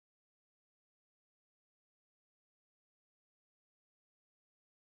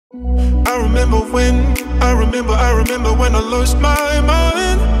I remember when I lost my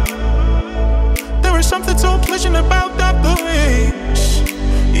mind. There was something so pleasant about that place.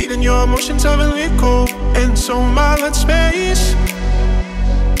 Eating your emotions heavenly cold and so mild space.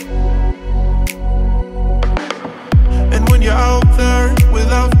 And when you're out there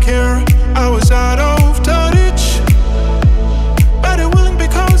without care, I was out of touch, better willing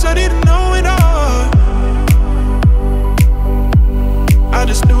because I didn't know it all. I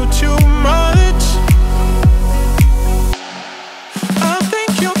just knew too much. I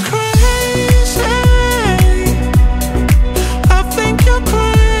think you're crazy. I think you're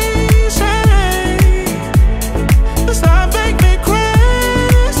crazy. Does that make me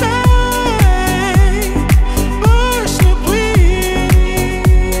crazy? Push me, please.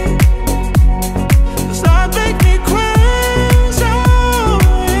 Does that make me crazy?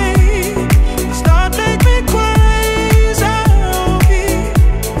 Does that make me crazy?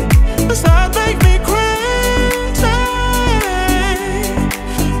 Does that make me crazy?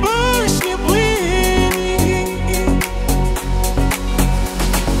 Push me, please.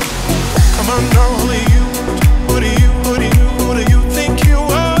 Come on now, who are you? Who do you, who do you, who do you think you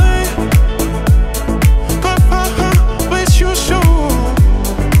are? Where's your shoe?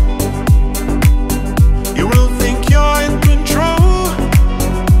 You really think you're in control?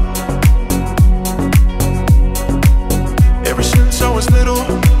 Ever since I was little,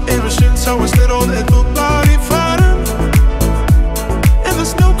 that looked body fine. And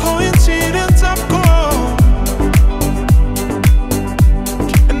there's no coincidence, I'm cold.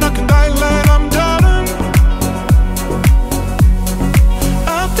 And I can die like I'm done.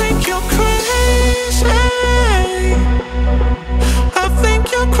 I think you're crazy. I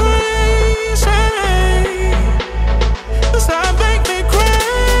think you're crazy. Does that make me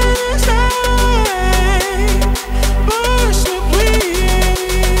crazy? Push me, please.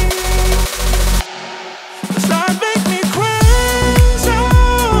 Does that make me crazy?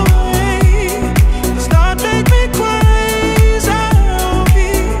 Does that make me crazy?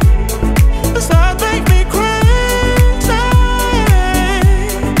 Does that make me crazy?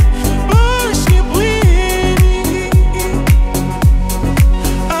 Push me, please.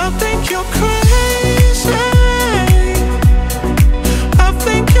 I think you're crazy. I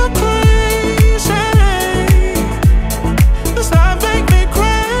think you're crazy. Does that make me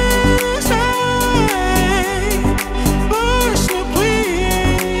crazy? Push me, please.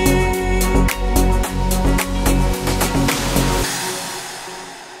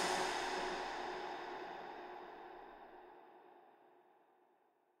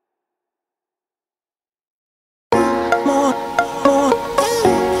 More, more,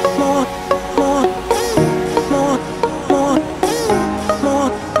 more, more, more, more, more, more,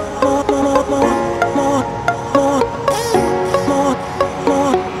 more, more, more,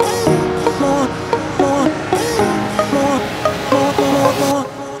 more, more, more.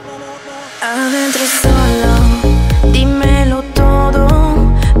 Adentro solo, dímelo todo.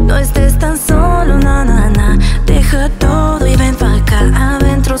 No estés tan solo, na, na, na. Deja todo y ven pa' acá.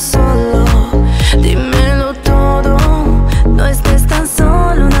 Adentro solo, dímelo todo. No estés tan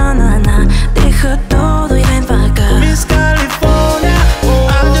solo, na, na, na. Deja todo y ven pa' acá. Miss California,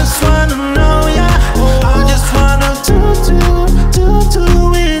 I just wanna know ya. I just wanna do with you.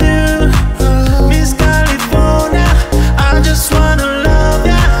 Miss California, I just wanna love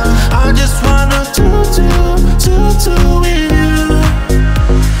ya. I just wanna do with you.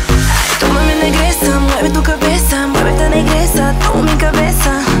 Toma mi negresa, mueve tu cabeza, muévete negresa, toma mi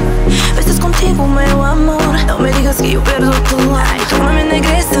cabeza. Estás contigo, nuevo amor, no me digas que yo pierdo tu. Ay, toma mi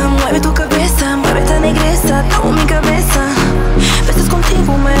negresa, mueve tu cabeza, muévete negresa, toma mi cabeza. Estás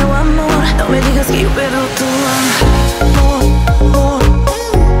contigo, nuevo amor, no me digas que yo pierdo tu. Amor, amor,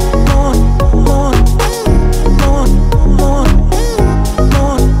 amor, amor, amor, amor,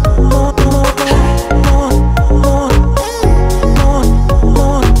 amor, amor,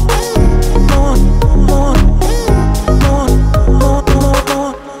 amor, amor, amor,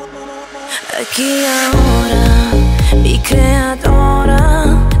 amor. Aquí ahora, mi creadora,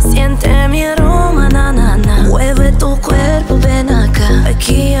 siente mi aroma, na, na, na. Mueve tu cuerpo, ven acá.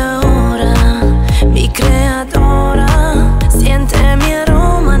 Aquí ahora, mi creadora, siente mi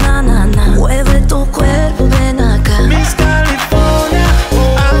aroma, na, na, na. Mueve tu cuerpo, ven acá. Miss California,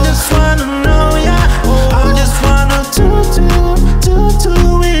 I just wanna know ya. I just wanna do with you.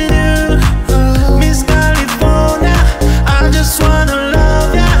 Miss California, I just wanna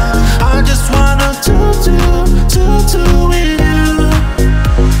love ya. I just wanna do with you.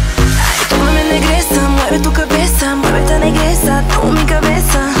 Toma mi negresa, mueve tu cabeza, muévete negresa, toma mi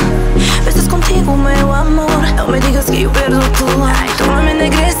cabeza. Estás contigo, nuevo amor, no me digas que yo pierdo tu. Ay, toma mi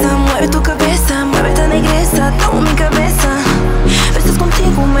negresa, mueve tu cabeza, muévete negresa, toma mi cabeza. Estás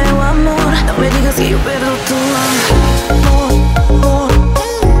contigo, meu amor, no me digas que yo pierdo tu amor.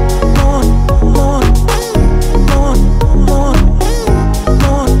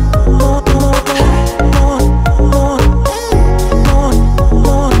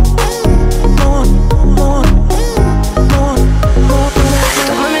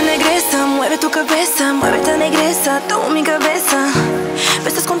 Muévete negresa, toma mi cabeza.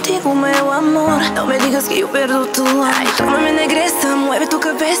 Estás contigo, meu amor, no me digas que yo pierdo tu amor. Ay, tómame negresa, mueve tu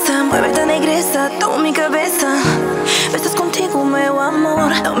cabeza, muévete negresa, toma mi cabeza. Estás contigo, meu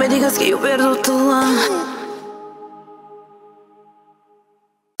amor, no me digas que yo pierdo tu amor.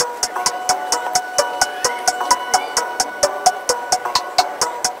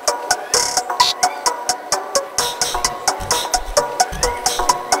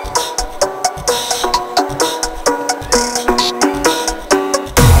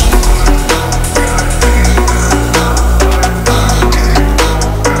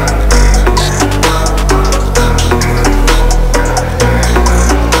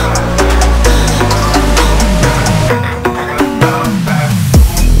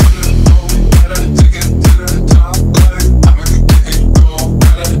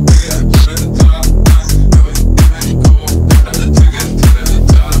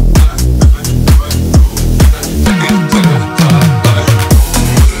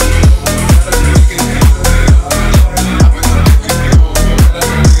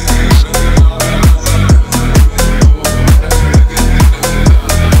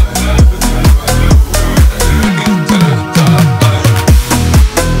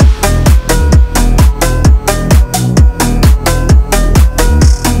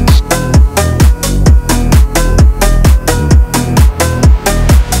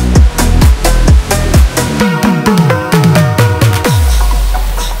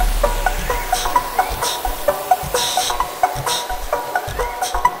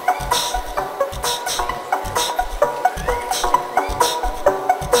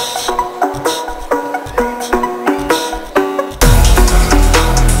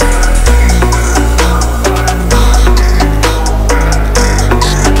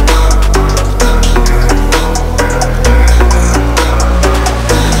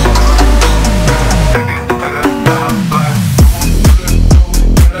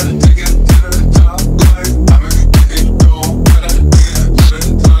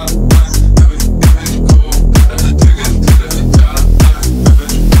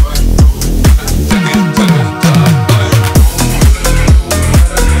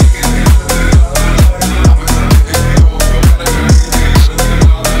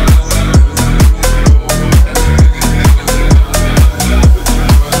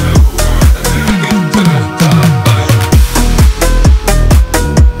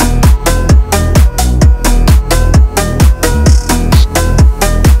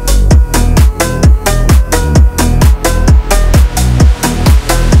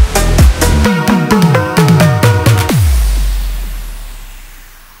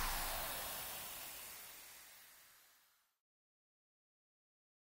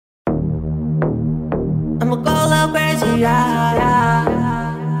 I'ma go a little crazy, yeah.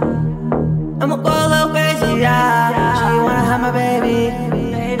 I'ma go a little crazy, yeah. She wanna have my baby.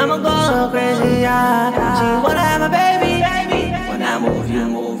 I'ma go a little crazy, yeah. She wanna have my baby. When I move, you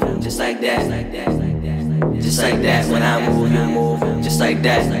move, just like that. Just like that. When I move, you move, just like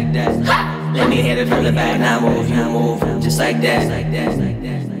that. Let me hit it from the back. When I move, you move, just like that.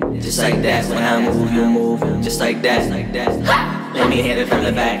 Just like that. When I move, you move, just like that. Let me hit it from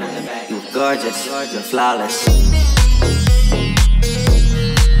the back. You gorgeous, you're flawless.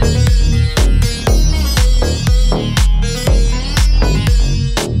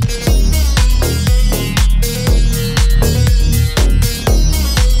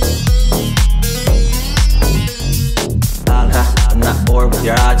 I'm not bored with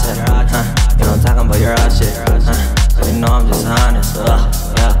your odd shit. You know I'm talking about your odd shit. You know I'm just honest.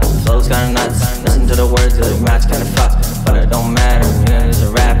 Yeah, flow's kinda nuts. Listen to the words of the match, kinda fuck. But it don't matter, you know, as a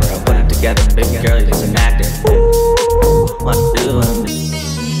rapper, I put it together, baby girl, you're just an actor. What you doing?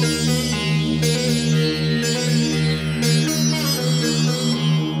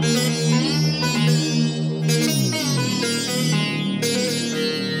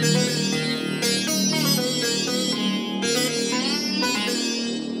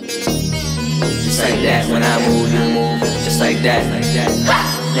 Just like that, when I move, you move, just like that.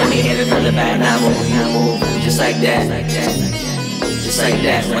 Let me hit it from the back, now move, you move, just like that. Just like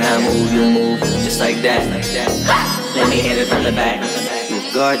that, when I move, you move, just like that. Let me hit it from the back.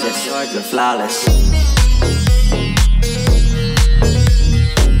 You're gorgeous, you're flawless.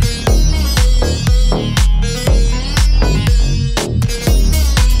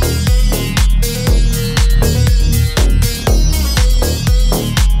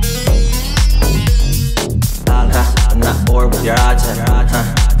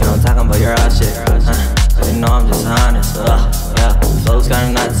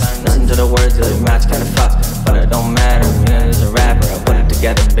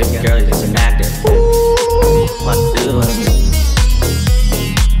 together, baby girl, you're just an actor. What to do?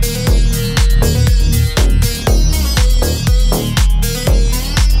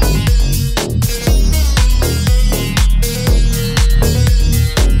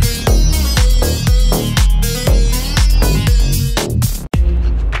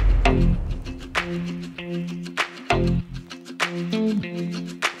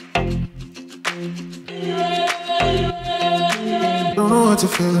 Don't know what to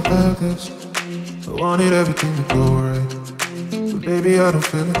feel about this. I wanted everything to go right, but baby, I don't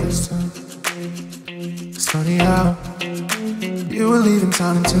feel it this time. It's funny how you were leaving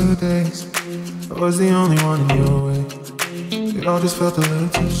town in 2 days. I was the only one in your way. It all just felt a little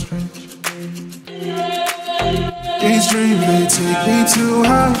too strange. These dreams, they take me too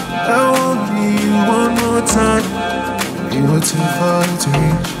high. I won't need you one more time. You were too far to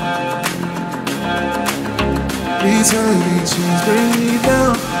reach. Eternity chains bring me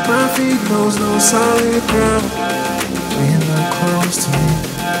down. My feet knows no solid ground. When you're not close to me,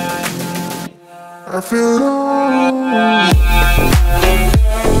 I feel alone.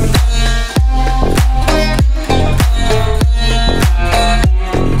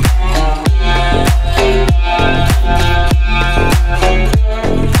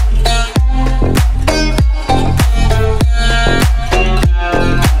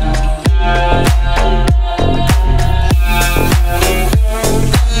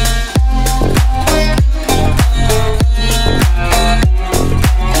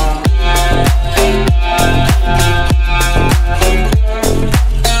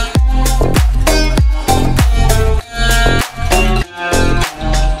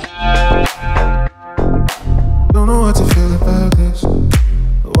 Don't know what to feel about this. I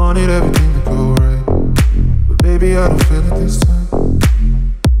wanted everything to go right, but baby, I don't feel it this time.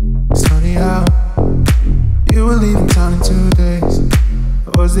 It's funny how you were leaving town in 2 days. I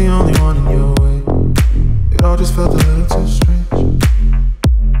was the only one in your way. It all just felt a little too strange.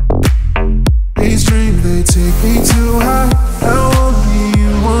 These dreams, they take me too high.